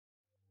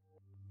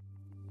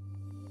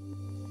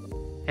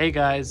Hey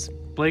guys,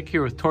 Blake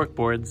here with Torque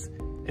Boards.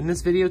 In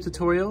this video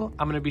tutorial,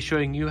 I'm going to be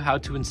showing you how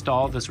to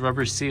install this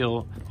rubber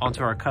seal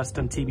onto our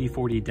custom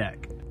TB40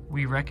 deck.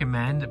 We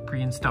recommend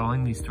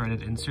pre-installing these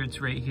threaded inserts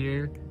right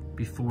here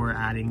before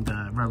adding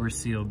the rubber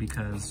seal,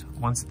 because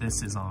once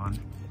this is on,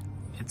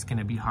 it's going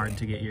to be hard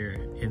to get your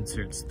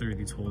inserts through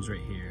these holes right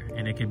here,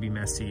 and it can be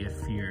messy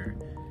if you're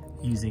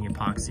using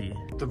epoxy.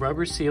 The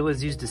rubber seal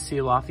is used to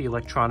seal off the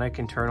electronic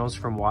internals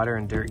from water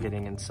and dirt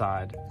getting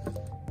inside.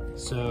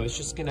 So it's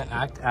just gonna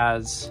act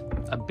as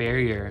a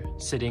barrier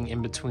sitting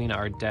in between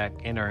our deck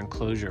and our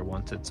enclosure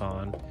once it's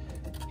on.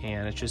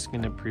 And it's just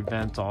gonna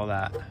prevent all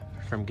that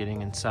from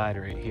getting inside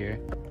right here.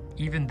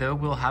 Even though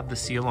we'll have the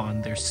seal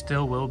on, there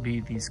still will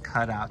be these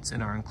cutouts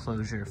in our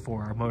enclosure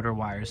for our motor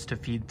wires to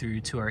feed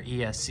through to our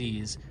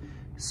ESCs.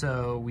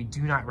 So we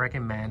do not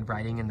recommend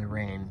riding in the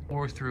rain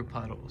or through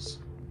puddles.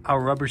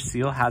 Our rubber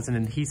seal has an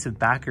adhesive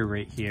backer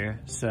right here.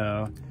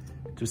 So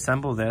to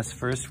assemble this,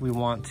 first we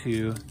want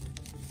to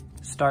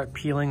start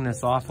peeling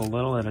this off a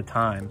little at a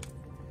time.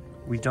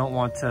 We don't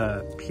want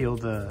to peel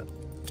the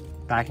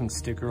backing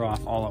sticker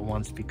off all at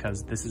once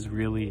because this is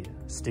really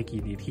sticky,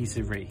 the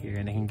adhesive right here,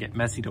 and it can get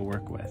messy to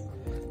work with.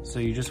 So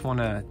you just want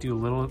to do a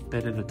little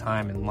bit at a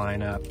time and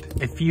line up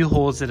a few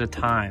holes at a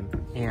time.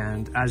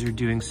 And as you're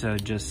doing so,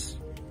 just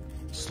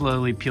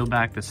slowly peel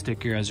back the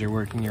sticker as you're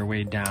working your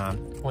way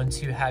down.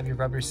 Once you have your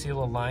rubber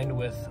seal aligned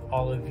with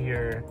all of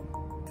your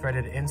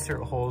threaded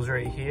insert holes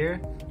right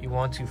here, you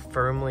want to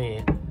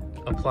firmly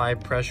apply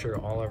pressure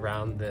all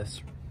around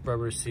this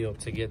rubber seal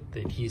to get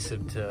the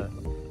adhesive to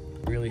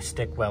really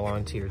stick well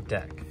onto your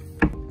deck.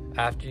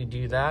 After you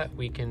do that,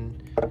 we can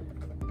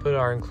put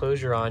our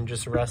enclosure on,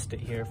 just rest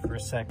it here for a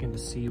second to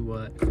see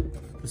what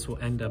this will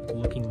end up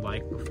looking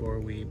like before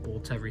we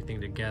bolt everything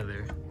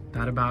together.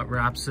 That about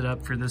wraps it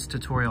up for this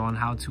tutorial on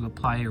how to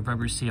apply your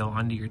rubber seal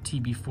onto your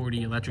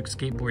TB40 Electric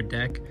Skateboard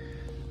Deck.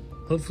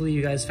 Hopefully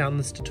you guys found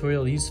this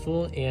tutorial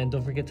useful, and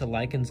don't forget to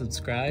like and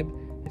subscribe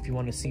if you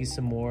want to see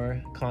some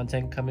more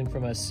content coming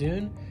from us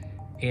soon.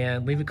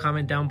 And leave a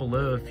comment down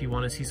below if you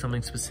want to see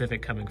something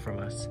specific coming from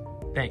us.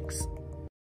 Thanks.